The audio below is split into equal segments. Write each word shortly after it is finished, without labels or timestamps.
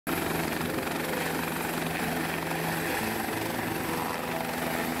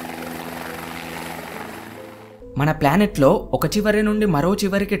మన ప్లానెట్లో ఒక చివరి నుండి మరో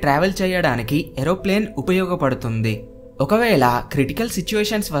చివరికి ట్రావెల్ చేయడానికి ఏరోప్లేన్ ఉపయోగపడుతుంది. ఒకవేళ క్రిటికల్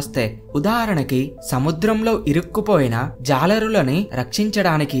సిచ్యువేషన్స్ వస్తే, ఉదాహరణకి సముద్రంలో ఇరుక్కుపోయిన జాలరులని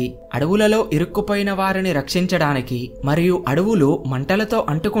రక్షించడానికి, అడవులలో ఇరుక్కుపోయిన వారిని రక్షించడానికి, మరియు అడవులు మంటలతో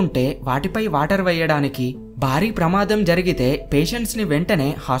అంటుకుంటే వాటిపై వాటర్ వేయడానికి, భారీ ప్రమాదం జరిగితే పేషెంట్స్ ని వెంటనే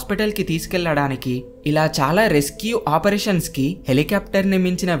హాస్పిటల్ కి తీసుకెళ్లడానికి, ఇలా చాలా రెస్క్యూ ఆపరేషన్స్ కి హెలికాప్టర్ ని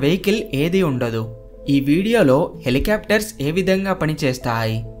మించిన వెహికల్ ఏది ఉండదు. ఈ వీడియోలో హెలికాప్టర్స్ ఏ విధంగా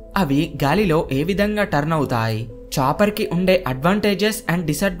పనిచేస్తాయి, అవి గాలిలో ఏ విధంగా టర్న్ అవుతాయి, చాపర్ కి ఉండే అడ్వాంటేజెస్ అండ్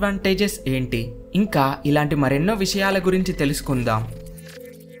డిసడ్వాంటేజెస్ ఏంటి, ఇంకా ఇలాంటి మరెన్నో విషయాల గురించి తెలుసుకుందాం.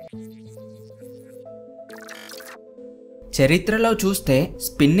 చరిత్రలో చూస్తే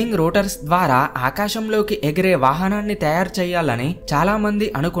స్పిన్నింగ్ రోటర్స్ ద్వారా ఆకాశంలోకి ఎగిరే వాహనాన్ని తయారు చేయాలని చాలా మంది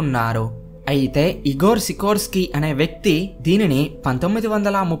అనుకున్నారు. అయితే ఇగోర్ సికోర్స్కీ అనే వ్యక్తి దీనిని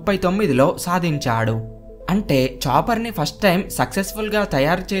 1939లో సాధించాడు. అంటే చాపర్ ని ఫస్ట్ టైం సక్సెస్ఫుల్ గా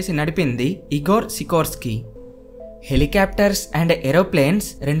తయారు చేసి నడిపింది Igor Sikorsky. Helicopters and aeroplanes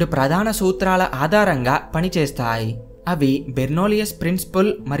రెండు ప్రధాన సూత్రాల ఆధారంగా పనిచేస్తాయి. అవి బెర్నోలియస్ ప్రిన్సిపల్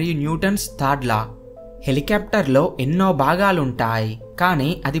మరియు న్యూటన్స్ థర్డ్ లా. హెలికాప్టర్లో ఎన్నో భాగాలుంటాయి, కానీ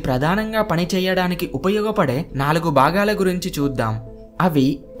అది ప్రధానంగా పనిచేయడానికి ఉపయోగపడే 4 భాగాల గురించి చూద్దాం. అవి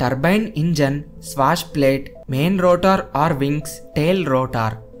turbine engine, స్వాష్ plate, main rotor are wings, tail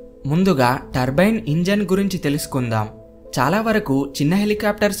rotor. ముందుగా టర్బైన్ ఇంజన్ గురించి తెలుసుకుందాం. చాలా వరకు చిన్న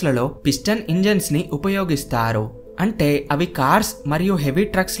హెలికాప్టర్స్లలో పిస్టన్ ఇంజన్స్ ని ఉపయోగిస్తారు. అంటే అవి కార్స్ మరియు హెవీ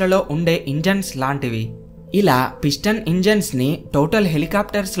ట్రక్స్లలో ఉండే ఇంజన్స్ లాంటివి. ఇలా పిస్టన్ ఇంజన్స్ ని టోటల్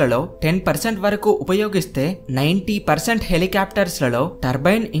హెలికాప్టర్స్లలో 10% వరకు ఉపయోగిస్తే 90% హెలికాప్టర్స్లలో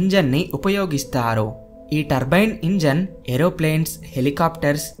టర్బైన్ ఇంజన్ ని ఉపయోగిస్తారు. ఈ టర్బైన్ ఇంజన్ ఏరోప్లేన్స్,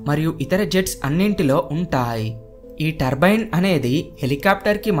 హెలికాప్టర్స్ మరియు ఇతర జెట్స్ అన్నింటిలో ఉంటాయి. ఈ టర్బైన్ అనేది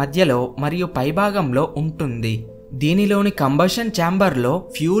హెలికాప్టర్ కి మధ్యలో మరియు పైభాగంలో ఉంటుంది. దీనిలోని కంబషన్ ఛాంబర్లో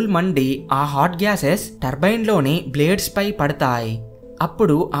ఫ్యూల్ మండి ఆ హాట్ గ్యాసెస్ టర్బైన్లోని బ్లేడ్స్ పై పడతాయి.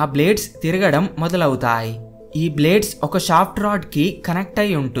 అప్పుడు ఆ బ్లేడ్స్ తిరగడం మొదలవుతాయి. ఈ బ్లేడ్స్ ఒక షాఫ్ట్ రాడ్ కి కనెక్ట్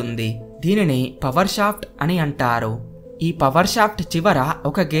అయి ఉంటుంది. దీనిని పవర్ షాఫ్ట్ అని అంటారు. ఈ పవర్ షాఫ్ట్ చివర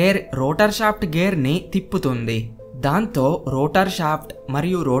ఒక గేర్ రోటర్ షాఫ్ట్ గేర్ ని తిప్పుతుంది. దాంతో రోటర్ షాఫ్ట్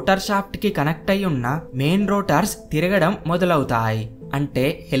మరియు రోటర్ షాఫ్ట్ కి కనెక్ట్ అయి ఉన్న మెయిన్ రోటర్స్ తిరగడం మొదలవుతాయి. అంటే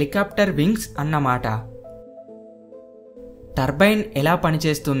హెలికాప్టర్ వింగ్స్ అన్నమాట. టర్బైన్ ఎలా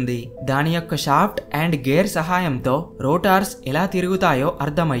పనిచేస్తుంది, దాని యొక్క షాఫ్ట్ అండ్ గేర్ సహాయంతో రోటార్స్ ఎలా తిరుగుతాయో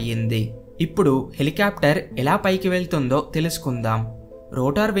అర్థమయ్యింది. ఇప్పుడు హెలికాప్టర్ ఎలా పైకి వెళ్తుందో తెలుసుకుందాం.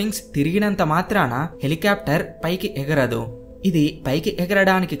 రోటార్ వింగ్స్ తిరిగినంత మాత్రాన హెలికాప్టర్ పైకి ఎగరదు. ఇది పైకి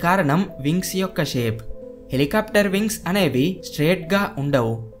ఎగరడానికి కారణం వింగ్స్ యొక్క షేప్. హెలికాప్టర్ వింగ్స్ అనేవి స్ట్రేట్ గా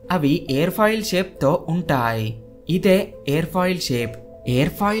ఉండవు. అవి ఎయిర్ ఫాయిల్ షేప్ తో ఉంటాయి. ఇదే air foil shape.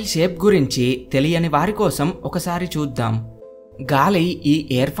 Air foil shape గురించి తెలియని వారి కోసం ఒకసారి చూద్దాం. గాలి ఈ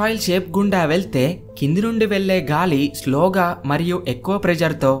ఎయిర్ ఫాయిల్ షేప్ గుండా వెళ్తే కింది నుండి వెళ్లే గాలి స్లోగా మరియు ఎక్కువ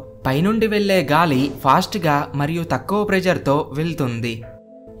ప్రెజర్తో, పైనుండి వెళ్లే గాలి ఫాస్ట్ గా మరియు తక్కువ ప్రెజర్తో వెళ్తుంది.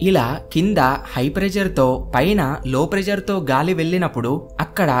 ఇలా కింద హై ప్రెజర్తో, పైన లో ప్రెజర్తో గాలి వెళ్ళినప్పుడు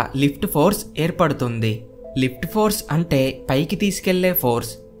అక్కడ లిఫ్ట్ ఫోర్స్ ఏర్పడుతుంది. లిఫ్ట్ ఫోర్స్ అంటే పైకి తీసుకెళ్లే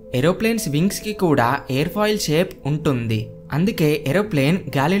ఫోర్స్. ఏరోప్లేన్స్ వింగ్స్ కి కూడా ఎయిర్ ఫాయిల్ షేప్ ఉంటుంది. అందుకే ఏరోప్లేన్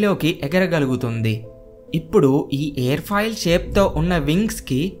గాలిలోకి ఎగరగలుగుతుంది. ఇప్పుడు ఈ ఎయిర్ ఫాయిల్ షేప్ తో ఉన్న వింగ్స్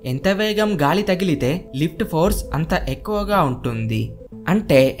కి ఎంత వేగం గాలి తగిలితే లిఫ్ట్ ఫోర్స్ అంత ఎక్కువగా ఉంటుంది.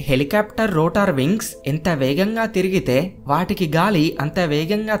 అంటే హెలికాప్టర్ రోటార్ వింగ్స్ ఎంత వేగంగా తిరిగితే వాటికి గాలి అంత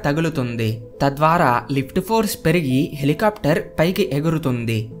వేగంగా తగులుతుంది. తద్వారా లిఫ్ట్ ఫోర్స్ పెరిగి హెలికాప్టర్ పైకి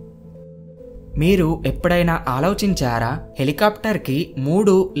ఎగురుతుంది. మీరు ఎప్పుడైనా ఆలోచించారా, హెలికాప్టర్ కి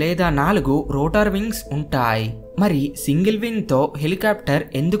 3 లేదా 4 రోటార్ వింగ్స్ ఉంటాయి, మరి సింగిల్ వింగ్ తో హెలికాప్టర్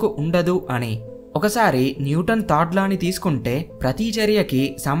ఎందుకు ఉండదు అని? ఒకసారి న్యూటన్ థర్డ్ లాని తీసుకుంటే ప్రతి చర్యకి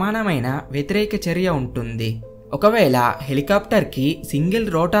సమానమైన వ్యతిరేక చర్య ఉంటుంది. ఒకవేళ హెలికాప్టర్ కి సింగిల్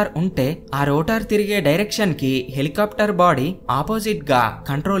రోటార్ ఉంటే ఆ రోటార్ తిరిగే డైరెక్షన్ కి హెలికాప్టర్ బాడీ ఆపోజిట్ గా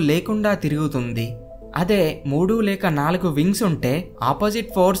కంట్రోల్ లేకుండా తిరుగుతుంది. అదే 3 లేక 4 వింగ్స్ ఉంటే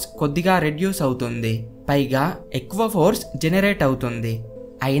ఆపోజిట్ ఫోర్స్ కొద్దిగా రెడ్యూస్ అవుతుంది. పైగా ఎక్కువ ఫోర్స్ జనరేట్ అవుతుంది.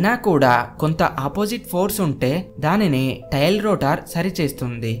 అయినా కూడా కొంత ఆపోజిట్ ఫోర్స్ ఉంటే దానిని టైల్ రోటార్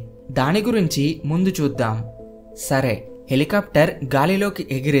సరిచేస్తుంది. దాని గురించి ముందు చూద్దాం. సరే, హెలికాప్టర్ గాలిలోకి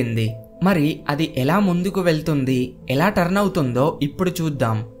ఎగిరింది. మరి అది ఎలా ముందుకు వెళ్తుంది, ఎలా టర్న్ అవుతుందో ఇప్పుడు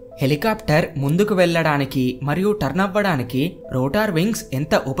చూద్దాం. హెలికాప్టర్ ముందుకు వెళ్ళడానికి మరియు టర్న్ అవ్వడానికి రోటార్ వింగ్స్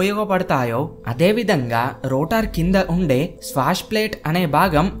ఎంత ఉపయోగపడతాయో, అదేవిధంగా రోటార్ కింద ఉండే స్వాష్ ప్లేట్ అనే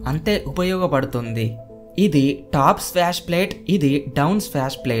భాగం అంతే ఉపయోగపడుతుంది. ఇది టాప్ స్వాష్ ప్లేట్, ఇది డౌన్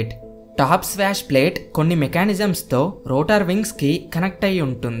స్వాష్ ప్లేట్. టాప్ స్వాష్ ప్లేట్ కొన్ని మెకానిజమ్స్ తో రోటార్ వింగ్స్ కి కనెక్ట్ అయి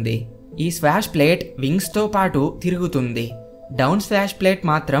ఉంటుంది. ఈ స్వాష్ ప్లేట్ వింగ్స్తో పాటు తిరుగుతుంది. డౌన్ స్వాష్ ప్లేట్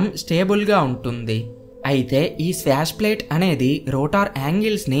మాత్రం స్టేబుల్గా ఉంటుంది. అయితే ఈ స్వాష్ ప్లేట్ అనేది రోటార్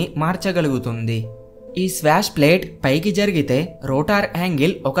యాంగిల్స్ని మార్చగలుగుతుంది. ఈ స్వాష్ ప్లేట్ పైకి జరిగితే రోటార్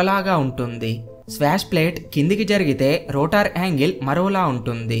యాంగిల్ ఒకలాగా ఉంటుంది. స్వాష్ ప్లేట్ కిందికి జరిగితే రోటార్ యాంగిల్ మరోలా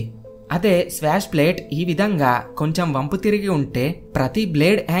ఉంటుంది. అదే స్వాష్ ప్లేట్ ఈ విధంగా కొంచెం వంపు తిరిగి ఉంటే ప్రతి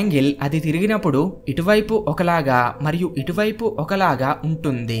బ్లేడ్ యాంగిల్ అది తిరిగినప్పుడు ఇటువైపు ఒకలాగా మరియు ఇటువైపు ఒకలాగా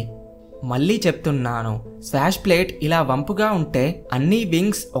ఉంటుంది. మళ్ళీ చెప్తున్నాను, స్వాష్ ప్లేట్ ఇలా వంపుగా ఉంటే అన్ని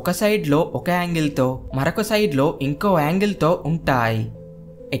వింగ్స్ ఒక సైడ్లో ఒక యాంగిల్తో మరొక సైడ్లో ఇంకో యాంగిల్తో ఉంటాయి.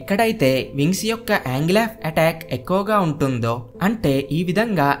 ఎక్కడైతే వింగ్స్ యొక్క యాంగిల్ ఆఫ్ అటాక్ ఎక్కువగా ఉంటుందో, అంటే ఈ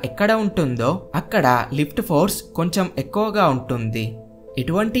విధంగా ఎక్కడ ఉంటుందో అక్కడ లిఫ్ట్ ఫోర్స్ కొంచెం ఎక్కువగా ఉంటుంది.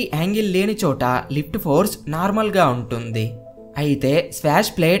 ఎటువంటి యాంగిల్ లేని చోట లిఫ్ట్ ఫోర్స్ నార్మల్గా ఉంటుంది. అయితే స్వాష్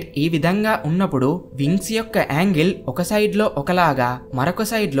ప్లేట్ ఈ విధంగా ఉన్నప్పుడు వింగ్స్ యొక్క యాంగిల్ ఒక సైడ్లో ఒకలాగా మరొక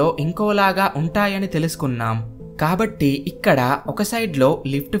సైడ్లో ఇంకోలాగా ఉంటాయని తెలుసుకున్నాం. కాబట్టి ఇక్కడ ఒక సైడ్లో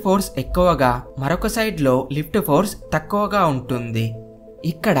లిఫ్ట్ ఫోర్స్ ఎక్కువగా మరొక సైడ్లో లిఫ్ట్ ఫోర్స్ తక్కువగా ఉంటుంది.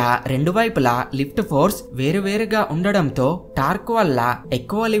 ఇక్కడ రెండు వైపులా లిఫ్ట్ ఫోర్స్ వేరువేరుగా ఉండడంతో టార్క్ వల్ల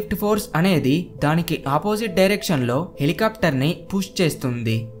ఎక్కువ లిఫ్ట్ ఫోర్స్ అనేది దానికి ఆపోజిట్ డైరెక్షన్లో హెలికాప్టర్ని పుష్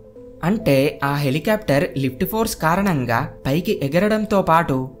చేస్తుంది. అంటే ఆ హెలికాప్టర్ లిఫ్ట్ ఫోర్స్ కారణంగా పైకి ఎగరడంతో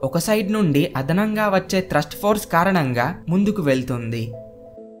పాటు ఒక సైడ్ నుండి అదనంగా వచ్చే థ్రస్ట్ ఫోర్స్ కారణంగా ముందుకు వెళ్తుంది.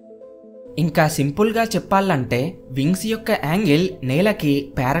 ఇంకా సింపుల్గా చెప్పాలంటే వింగ్స్ యొక్క యాంగిల్ నేలకి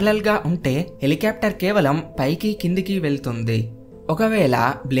ప్యారలల్గా ఉంటే హెలికాప్టర్ కేవలం పైకి కిందికి వెళ్తుంది. ఒకవేళ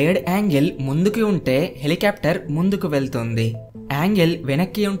బ్లేడ్ యాంగిల్ ముందుకి ఉంటే హెలికాప్టర్ ముందుకు వెళ్తుంది. యాంగిల్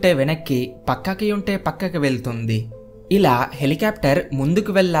వెనక్కి ఉంటే వెనక్కి, పక్కకి ఉంటే పక్కకి వెళ్తుంది. ఇలా హెలికాప్టర్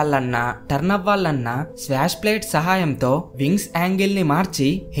ముందుకు వెళ్లాలన్నా టర్న్ అవ్వాలన్నా స్వాష్ ప్లేట్ సహాయంతో వింగ్స్ యాంగిల్ని మార్చి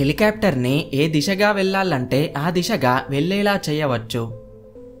హెలికాప్టర్ని ఏ దిశగా వెళ్లాలంటే ఆ దిశగా వెళ్లేలా చేయవచ్చు.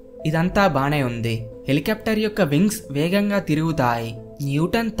 ఇదంతా బానే ఉంది. హెలికాప్టర్ యొక్క వింగ్స్ వేగంగా తిరుగుతాయి.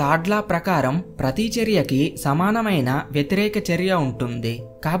 న్యూటన్ థర్డ్ లా ప్రకారం ప్రతి చర్యకి సమానమైన వ్యతిరేక చర్య ఉంటుంది.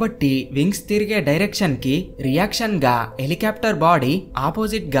 కాబట్టి వింగ్స్ తిరిగే డైరెక్షన్ కి రియాక్షన్ గా హెలికాప్టర్ బాడీ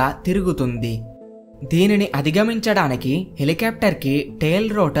ఆపోజిట్ గా తిరుగుతుంది. దీనిని అధిగమించడానికి హెలికాప్టర్ కి టెయిల్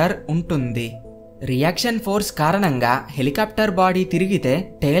రోటర్ ఉంటుంది. రియాక్షన్ ఫోర్స్ కారణంగా హెలికాప్టర్ బాడీ తిరిగితే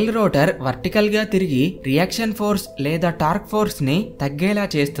టెయిల్ రోటర్ వర్టికల్ గా తిరిగి రియాక్షన్ ఫోర్స్ లేదా టార్క్ ఫోర్స్ ని తగ్గేలా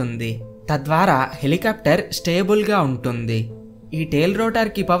చేస్తుంది. తద్వారా హెలికాప్టర్ స్టేబుల్ గా ఉంటుంది. ఈ టెయిల్ రోటర్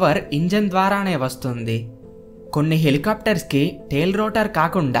కి పవర్ ఇంజన్ ద్వారానే వస్తుంది. కొన్ని హెలికాప్టర్స్ కి టెయిల్ రోటర్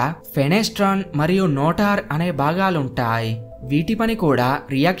కాకుండా ఫెనెస్ట్రాన్ మరియు నోటార్ అనే భాగాలుంటాయి. వీటి పని కూడా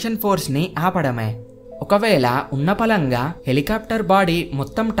రియాక్షన్ ఫోర్స్ ని ఆపడమే. ఒకవేళ ఉన్నపలంగా హెలికాప్టర్ బాడీ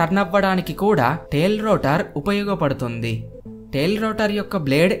మొత్తం టర్న్ అవ్వడానికి కూడా టెయిల్ రోటర్ ఉపయోగపడుతుంది. టెయిల్ రోటర్ యొక్క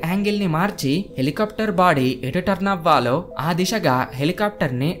బ్లేడ్ యాంగిల్ ని మార్చి హెలికాప్టర్ బాడీ ఎటు టర్న్ అవ్వాలో ఆ దిశగా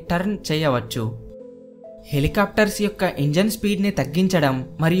హెలికాప్టర్ ని టర్న్ చేయవచ్చు. హెలికాప్టర్స్ యొక్క ఇంజన్ స్పీడ్ ని తగ్గించడం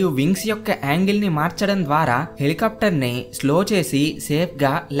మరియు వింగ్స్ యొక్క యాంగిల్ ని మార్చడం ద్వారా హెలికాప్టర్ ని స్లో చేసి సేఫ్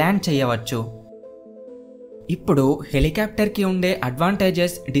గా ల్యాండ్ చేయవచ్చు. ఇప్పుడు హెలికాప్టర్ కి ఉండే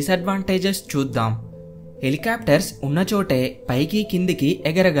అడ్వాంటేజెస్, డిసడ్వాంటేజెస్ చూద్దాం. హెలికాప్టర్స్ ఉన్న చోటే పైకి కిందికి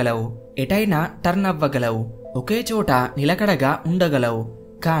ఎగరగలవు, ఎటైనా టర్న్ అవ్వగలవు, ఒకే చోట నిలకడగా ఉండగలవు.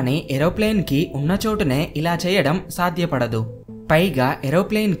 కానీ ఏరోప్లేన్ కి ఉన్న చోటునే ఇలా చేయడం సాధ్యపడదు. పైగా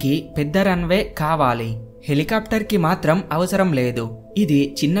ఏరోప్లేన్ కి పెద్ద రన్వే కావాలి. హెలికాప్టర్ కి మాత్రం అవసరం లేదు. ఇది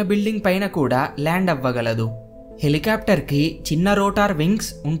చిన్న బిల్డింగ్ పైన కూడా ల్యాండ్ అవ్వగలదు. హెలికాప్టర్ కి చిన్న రోటార్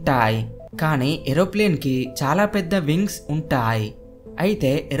వింగ్స్ ఉంటాయి, కానీ ఏరోప్లేన్ కి చాలా పెద్ద వింగ్స్ ఉంటాయి. అయితే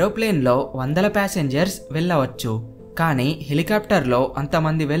ఏరోప్లేన్లో 100 ప్యాసింజర్స్ వెళ్ళవచ్చు, కానీ హెలికాప్టర్లో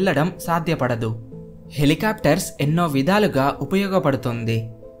అంతమంది వెళ్ళడం సాధ్యపడదు. హెలికాప్టర్స్ ఎన్నో విధాలుగా ఉపయోగపడుతుంది.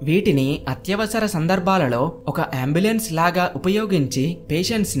 వీటిని అత్యవసర సందర్భాలలో ఒక అంబులెన్స్ లాగా ఉపయోగించి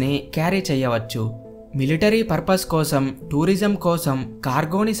పేషెంట్స్ ని క్యారీ చేయవచ్చు. మిలిటరీ పర్పస్ కోసం, టూరిజం కోసం,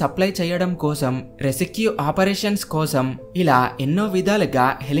 కార్గోని సప్లై చేయడం కోసం, రెస్క్యూ ఆపరేషన్స్ కోసం ఇలా ఎన్నో విధాలుగా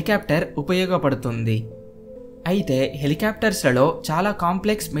హెలికాప్టర్ ఉపయోగపడుతుంది. అయితే హెలికాప్టర్స్లలో చాలా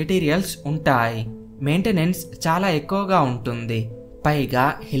కాంప్లెక్స్ మెటీరియల్స్ ఉంటాయి. మెయింటెనెన్స్ చాలా ఎక్కువగా ఉంటుంది. పైగా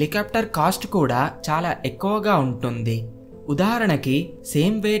హెలికాప్టర్ కాస్ట్ కూడా చాలా ఎక్కువగా ఉంటుంది. ఉదాహరణకి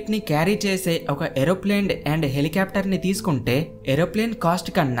సేమ్ వెయిట్ ని క్యారీ చేసే ఒక ఏరోప్లేన్ అండ్ హెలికాప్టర్ ని తీసుకుంటే ఏరోప్లేన్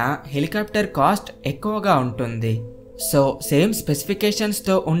కాస్ట్ కన్నా హెలికాప్టర్ కాస్ట్ ఎక్కువగా ఉంటుంది. సో సేమ్ స్పెసిఫికేషన్స్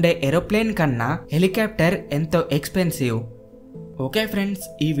తో ఉండే ఏరోప్లేన్ కన్నా హెలికాప్టర్ ఎంతో ఎక్స్పెన్సివ్. ఓకే ఫ్రెండ్స్,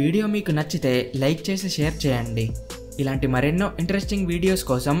 ఈ వీడియో మీకు నచ్చితే లైక్ చేసి షేర్ చేయండి. ఇలాంటి మరెన్నో ఇంట్రెస్టింగ్ వీడియోస్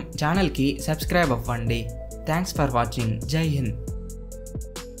కోసం ఛానల్కి సబ్స్క్రైబ్ అవ్వండి. Thanks for watching. జై హింద్.